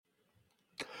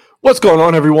What's going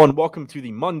on, everyone? Welcome to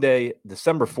the Monday,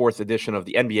 December 4th edition of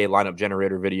the NBA Lineup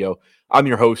Generator video. I'm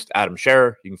your host, Adam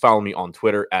Scherer. You can follow me on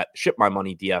Twitter at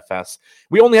ShipMyMoneyDFS.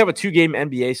 We only have a two-game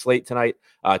NBA slate tonight,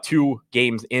 2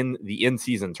 games in the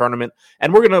in-season tournament,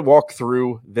 and we're going to walk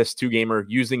through this two-gamer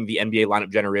using the NBA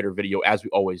Lineup Generator video as we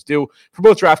always do for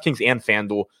both DraftKings and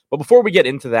FanDuel. But before we get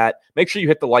into that, make sure you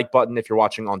hit the like button if you're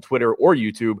watching on Twitter or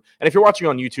YouTube. And if you're watching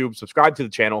on YouTube, subscribe to the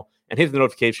channel and hit the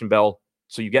notification bell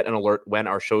so you get an alert when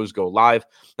our shows go live.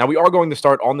 Now, we are going to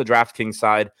start on the DraftKings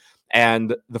side,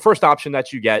 and the first option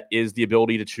that you get is the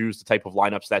ability to choose the type of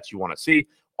lineups that you want to see.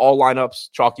 All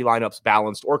lineups, chalky lineups,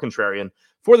 balanced, or contrarian.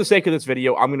 For the sake of this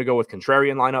video, I'm going to go with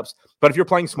contrarian lineups, but if you're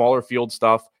playing smaller field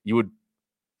stuff, you would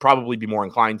probably be more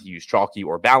inclined to use chalky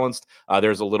or balanced.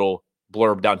 There's a little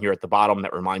blurb down here at the bottom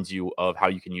that reminds you of how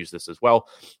you can use this as well.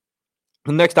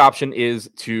 The next option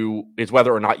is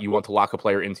whether or not you want to lock a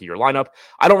player into your lineup.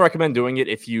 I don't recommend doing it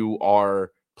if you are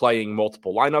playing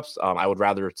multiple lineups. I would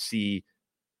rather see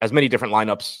as many different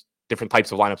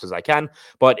types of lineups as I can.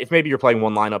 But if maybe you're playing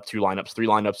one lineup, two lineups, three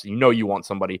lineups, and you want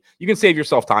somebody, you can save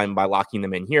yourself time by locking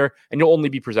them in here, and you'll only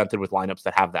be presented with lineups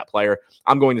that have that player.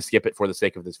 I'm going to skip it for the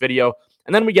sake of this video.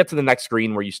 And then we get to the next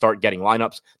screen where you start getting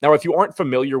lineups. Now, if you aren't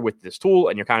familiar with this tool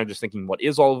and you're kind of just thinking, what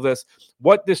is all of this?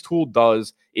 What this tool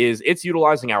does is it's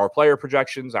utilizing our player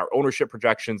projections, our ownership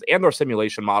projections, and our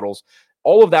simulation models.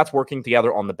 All of that's working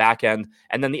together on the back end.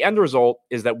 And then the end result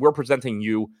is that we're presenting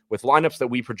you with lineups that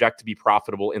we project to be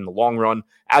profitable in the long run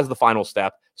as the final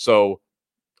step. So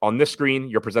on this screen,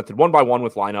 you're presented one by one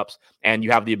with lineups, and you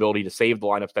have the ability to save the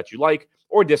lineups that you like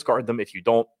or discard them if you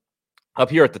don't. Up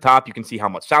here at the top, you can see how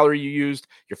much salary you used,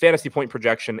 your fantasy point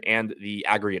projection, and the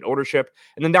aggregate ownership.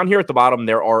 And then down here at the bottom,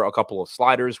 there are a couple of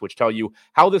sliders which tell you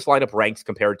how this lineup ranks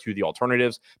compared to the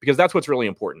alternatives, because that's what's really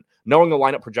important. Knowing the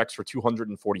lineup projects for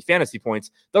 240 fantasy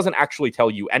points doesn't actually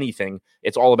tell you anything.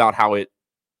 It's all about how it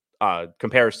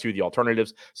compares to the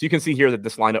alternatives. So you can see here that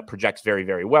this lineup projects very,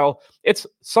 very well. It's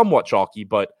somewhat chalky,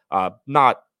 but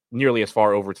not nearly as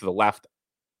far over to the left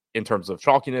in terms of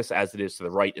chalkiness as it is to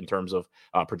the right in terms of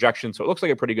projection. So it looks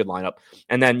like a pretty good lineup.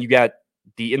 And then you get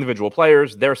the individual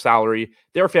players, their salary,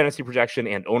 their fantasy projection,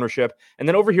 and ownership. And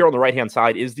then over here on the right-hand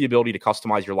side is the ability to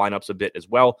customize your lineups a bit as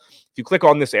well. If you click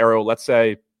on this arrow, let's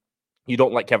say you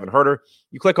don't like Kevin Huerter,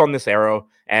 you click on this arrow,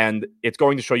 and it's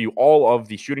going to show you all of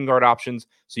the shooting guard options.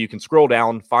 So you can scroll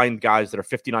down, find guys that are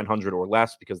 5,900 or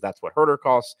less, because that's what Huerter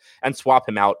costs, and swap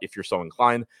him out if you're so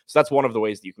inclined. So that's one of the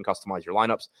ways that you can customize your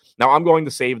lineups. Now, I'm going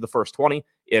to save the first 20.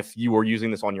 If you were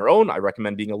using this on your own, I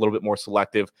recommend being a little bit more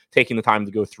selective, taking the time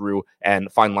to go through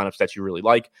and find lineups that you really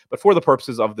like. But for the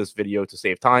purposes of this video, to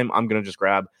save time, I'm going to just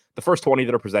grab the first 20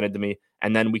 that are presented to me,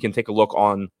 and then we can take a look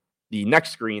on the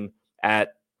next screen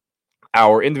at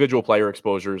our individual player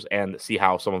exposures and see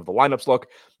how some of the lineups look.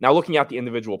 Now, looking at the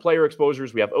individual player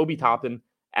exposures, we have Obi Toppin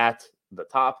at the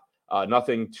top.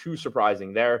 Nothing too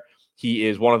surprising there. He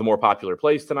is one of the more popular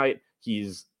plays tonight.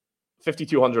 He's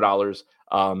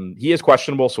 $5,200. He is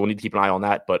questionable, so we'll need to keep an eye on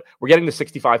that, but we're getting to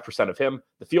 65% of him.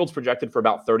 The field's projected for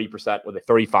about 30% with a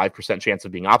 35% chance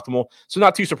of being optimal, so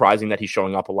not too surprising that he's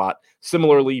showing up a lot.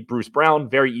 Similarly, Bruce Brown,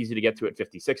 very easy to get to at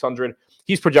 5,600.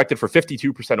 He's projected for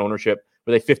 52% ownership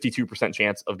with a 52%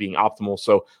 chance of being optimal,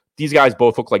 so these guys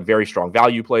both look like very strong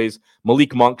value plays.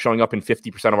 Malik Monk showing up in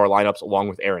 50% of our lineups along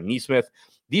with Aaron Nesmith.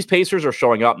 These Pacers are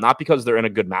showing up not because they're in a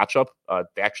good matchup.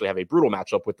 They actually have a brutal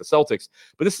matchup with the Celtics,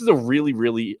 but this is a really,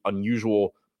 really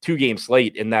unusual two-game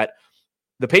slate in that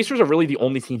the Pacers are really the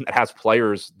only team that has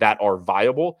players that are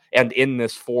viable and in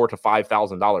this $4,000 to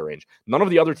 $5,000 range. None of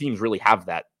the other teams really have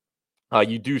that.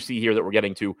 You do see here that we're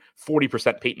getting to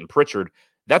 40% Peyton Pritchard.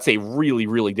 That's a really,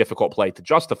 really difficult play to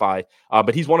justify,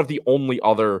 but he's one of the only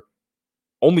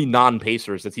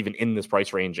non-Pacers that's even in this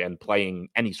price range and playing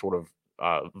any sort of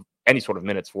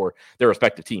minutes for their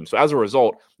respective teams. So as a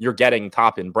result, you're getting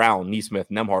Toppin, Brown, Nesmith,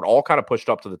 Nembhard all kind of pushed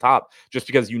up to the top just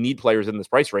because you need players in this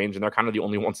price range, and they're kind of the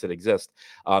only ones that exist.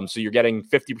 So you're getting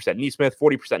 50% Nesmith,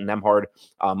 40% Nembhard,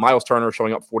 Miles Turner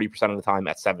showing up 40% of the time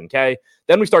at $7K.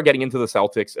 Then we start getting into the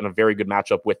Celtics in a very good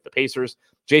matchup with the Pacers.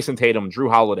 Jason Tatum, Drew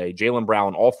Holiday, Jaylen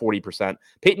Brown, all 40%.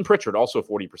 Peyton Pritchard also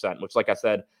 40%, which, like I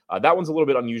said, that one's a little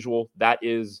bit unusual. That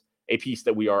is a piece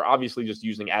that we are obviously just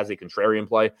using as a contrarian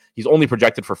play. He's only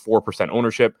projected for 4%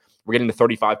 ownership. We're getting to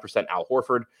 35% Al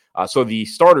Horford. So the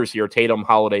starters here, Tatum,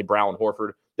 Holiday, Brown,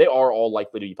 Horford, they are all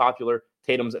likely to be popular.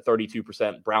 Tatum's at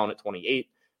 32%, Brown at 28%.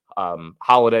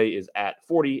 Holiday is at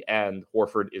 40%, and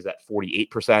Horford is at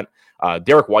 48%.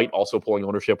 Derek White also pulling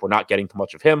ownership. We're not getting too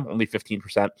much of him, only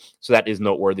 15%. So that is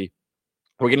noteworthy.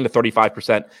 We're getting to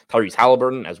 35% Tyrese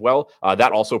Halliburton as well.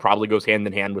 That also probably goes hand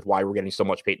in hand with why we're getting so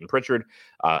much Peyton Pritchard.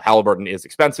 Halliburton is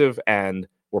expensive, and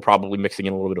we're probably mixing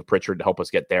in a little bit of Pritchard to help us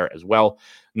get there as well.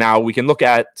 Now we can look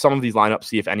at some of these lineups,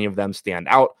 see if any of them stand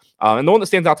out. And the one that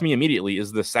stands out to me immediately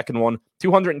is the second one,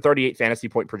 238 fantasy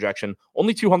point projection,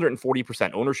 only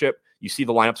 240% ownership. You see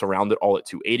the lineups around it all at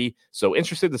 280. So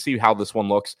interested to see how this one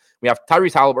looks. We have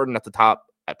Tyrese Halliburton at the top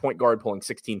at point guard, pulling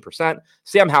 16%.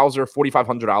 Sam Hauser,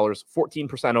 $4,500,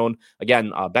 14% owned.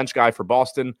 Again, bench guy for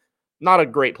Boston. Not a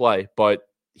great play, but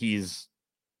he's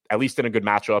at least in a good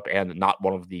matchup and not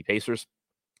one of the Pacers.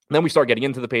 And then we start getting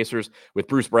into the Pacers with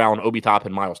Bruce Brown, Obi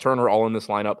Toppin, Miles Turner all in this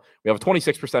lineup. We have a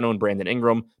 26% owned Brandon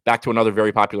Ingram, back to another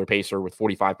very popular Pacer with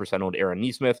 45% owned Aaron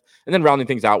Nesmith, and then rounding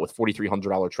things out with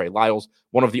 $4,300 Trey Lyles,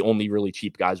 one of the only really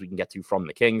cheap guys we can get to from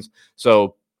the Kings.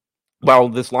 So while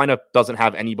this lineup doesn't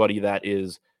have anybody that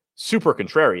is super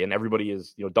contrarian, everybody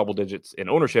is double digits in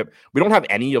ownership, we don't have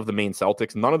any of the main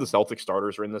Celtics. None of the Celtics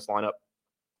starters are in this lineup.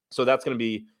 So that's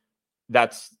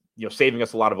saving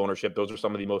us a lot of ownership. Those are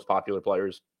some of the most popular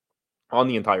players on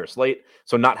the entire slate.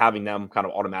 So not having them kind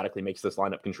of automatically makes this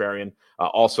lineup contrarian.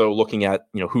 Also looking at,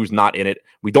 who's not in it.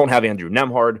 We don't have Andrew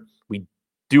Nembhard. We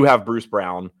do have Bruce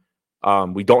Brown.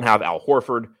 We don't have Al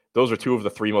Horford. Those are two of the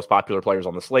three most popular players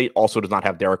on the slate. Also does not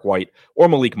have Derek White or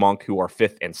Malik Monk, who are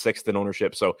 5th and 6th in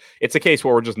ownership. So it's a case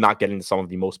where we're just not getting to some of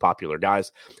the most popular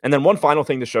guys. And then one final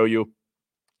thing to show you,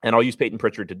 and I'll use Peyton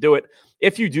Pritchard to do it.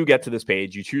 If you do get to this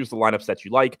page, you choose the lineups that you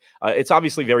like. It's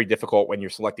obviously very difficult when you're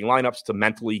selecting lineups to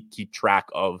mentally keep track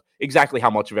of exactly how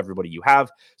much of everybody you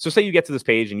have. So say you get to this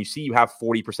page and you see you have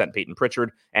 40% Peyton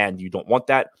Pritchard and you don't want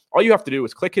that. All you have to do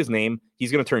is click his name.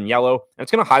 He's going to turn yellow and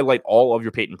it's going to highlight all of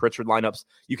your Peyton Pritchard lineups.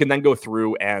 You can then go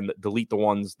through and delete the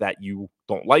ones that you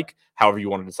don't like, however you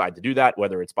want to decide to do that,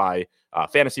 whether it's by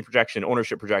fantasy projection,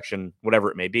 ownership projection, whatever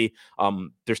it may be.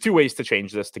 There's two ways to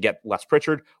change this to get less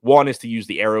Pritchard. One is to use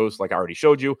the arrows like I already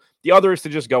showed you. The other is to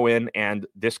just go in and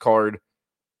discard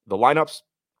the lineups.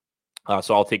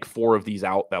 So I'll take 4 of these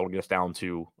out. That will get us down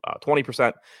to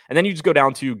 20%. And then you just go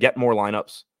down to get more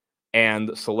lineups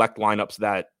and select lineups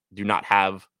that do not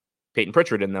have Peyton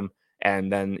Pritchard in them.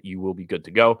 And then you will be good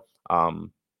to go. The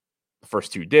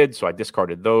first 2 did, so I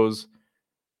discarded those.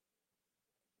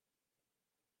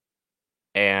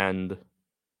 And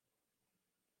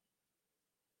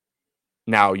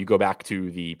now you go back to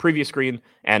the previous screen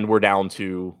and we're down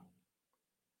to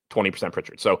 20%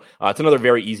 Pritchard. So it's another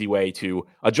very easy way to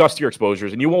adjust your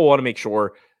exposures. And you will want to make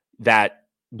sure that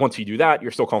once you do that,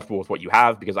 you're still comfortable with what you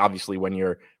have, because obviously when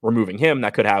you're removing him,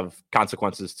 that could have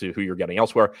consequences to who you're getting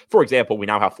elsewhere. For example, we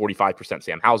now have 45%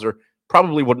 Sam Hauser.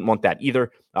 Probably wouldn't want that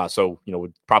either. So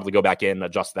would probably go back in,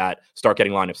 adjust that, start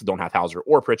getting lineups that don't have Hauser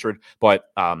or Pritchard. But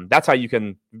that's how you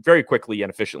can very quickly and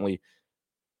efficiently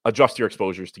adjust your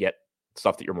exposures to get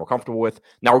stuff that you're more comfortable with.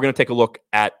 Now we're going to take a look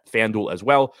at FanDuel as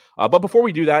well. But before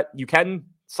we do that, you can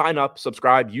sign up,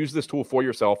 subscribe, use this tool for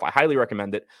yourself. I highly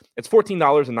recommend it. It's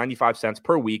 $14.95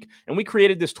 per week. And we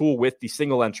created this tool with the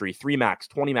single entry, 3 max,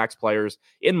 20 max players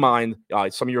in mind,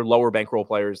 some of your lower bankroll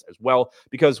players as well,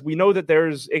 because we know that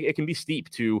it can be steep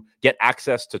to get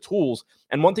access to tools.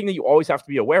 And one thing that you always have to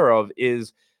be aware of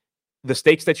is the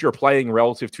stakes that you're playing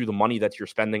relative to the money that you're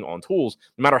spending on tools.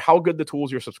 No matter how good the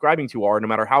tools you're subscribing to are, no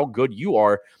matter how good you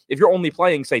are, if you're only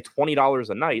playing, say, $20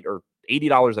 a night or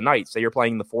 $80 a night, say you're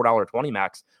playing the $4.20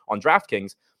 max on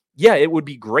DraftKings, yeah, it would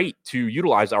be great to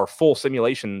utilize our full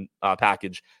simulation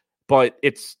package, but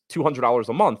it's $200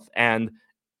 a month, and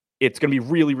it's going to be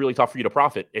really, really tough for you to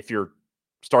profit if you're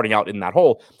starting out in that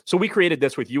hole. So we created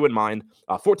this with you in mind,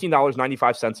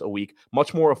 $14.95 a week,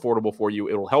 much more affordable for you.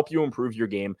 It'll help you improve your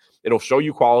game. It'll show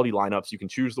you quality lineups. You can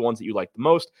choose the ones that you like the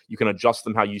most. You can adjust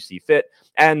them how you see fit.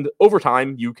 And over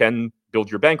time, you can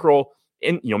build your bankroll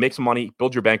and, make some money,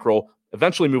 build your bankroll,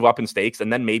 eventually move up in stakes.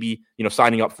 And then maybe,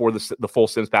 signing up for the full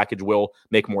Sims package will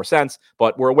make more sense.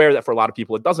 But we're aware that for a lot of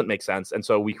people, it doesn't make sense. And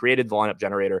so we created the lineup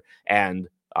generator, and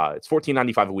it's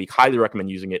 $14.95 a week. Highly recommend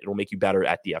using it. It'll make you better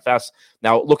at DFS.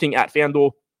 Now, looking at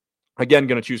FanDuel, again,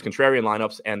 going to choose contrarian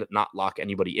lineups and not lock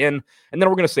anybody in. And then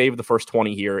we're going to save the first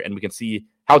 20 here, and we can see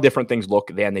how different things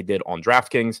look than they did on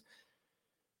DraftKings.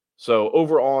 So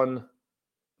over on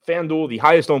FanDuel, the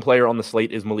highest owned player on the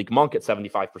slate is Malik Monk at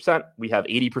 75%. We have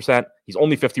 80%. He's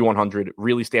only 5,100.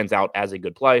 Really stands out as a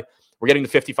good play. We're getting the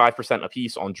 55%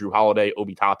 apiece on Drew Holiday,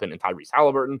 Obi Toppin, and Tyrese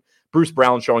Halliburton. Bruce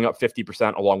Brown showing up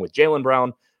 50% along with Jaylen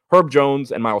Brown. Herb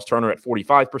Jones and Miles Turner at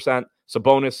 45%.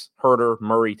 Sabonis, Herter,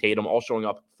 Murray, Tatum all showing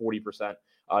up 40%.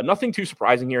 Nothing too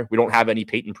surprising here. We don't have any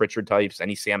Peyton Pritchard types,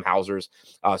 any Sam Hausers.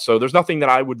 So there's nothing that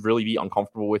I would really be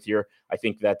uncomfortable with here. I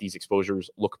think that these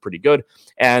exposures look pretty good.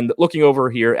 And looking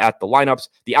over here at the lineups,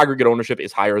 the aggregate ownership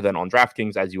is higher than on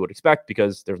DraftKings, as you would expect,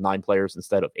 because there's 9 players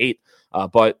instead of 8.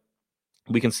 But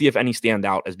We can see if any stand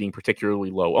out as being particularly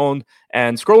low owned.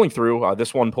 And scrolling through,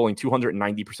 this one pulling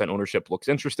 290% ownership looks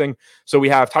interesting. So we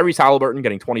have Tyrese Halliburton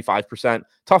getting 25%.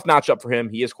 Tough matchup for him.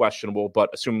 He is questionable, but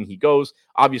assuming he goes,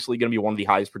 obviously going to be one of the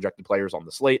highest projected players on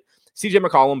the slate. CJ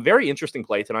McCollum, very interesting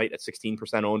play tonight at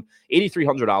 16% owned,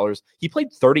 $8,300. He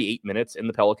played 38 minutes in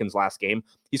the Pelicans last game.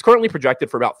 He's currently projected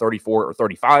for about 34 or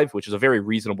 35, which is a very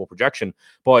reasonable projection.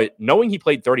 But knowing he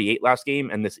played 38 last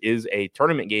game, and this is a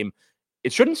tournament game,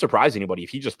 it shouldn't surprise anybody if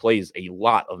he just plays a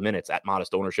lot of minutes at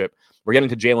modest ownership. We're getting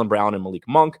to Jaylen Brown and Malik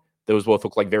Monk. Those both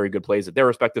look like very good plays at their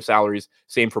respective salaries.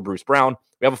 Same for Bruce Brown.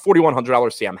 We have a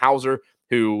 $4,100 Sam Hauser,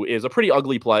 who is a pretty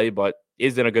ugly play, but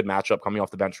is in a good matchup coming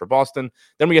off the bench for Boston.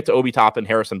 Then we get to Obi Toppin,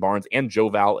 Harrison Barnes, and Joe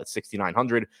Val at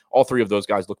 6,900. All three of those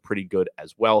guys look pretty good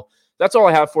as well. That's all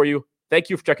I have for you. Thank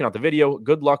you for checking out the video.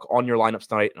 Good luck on your lineups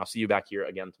tonight, and I'll see you back here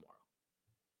again tomorrow.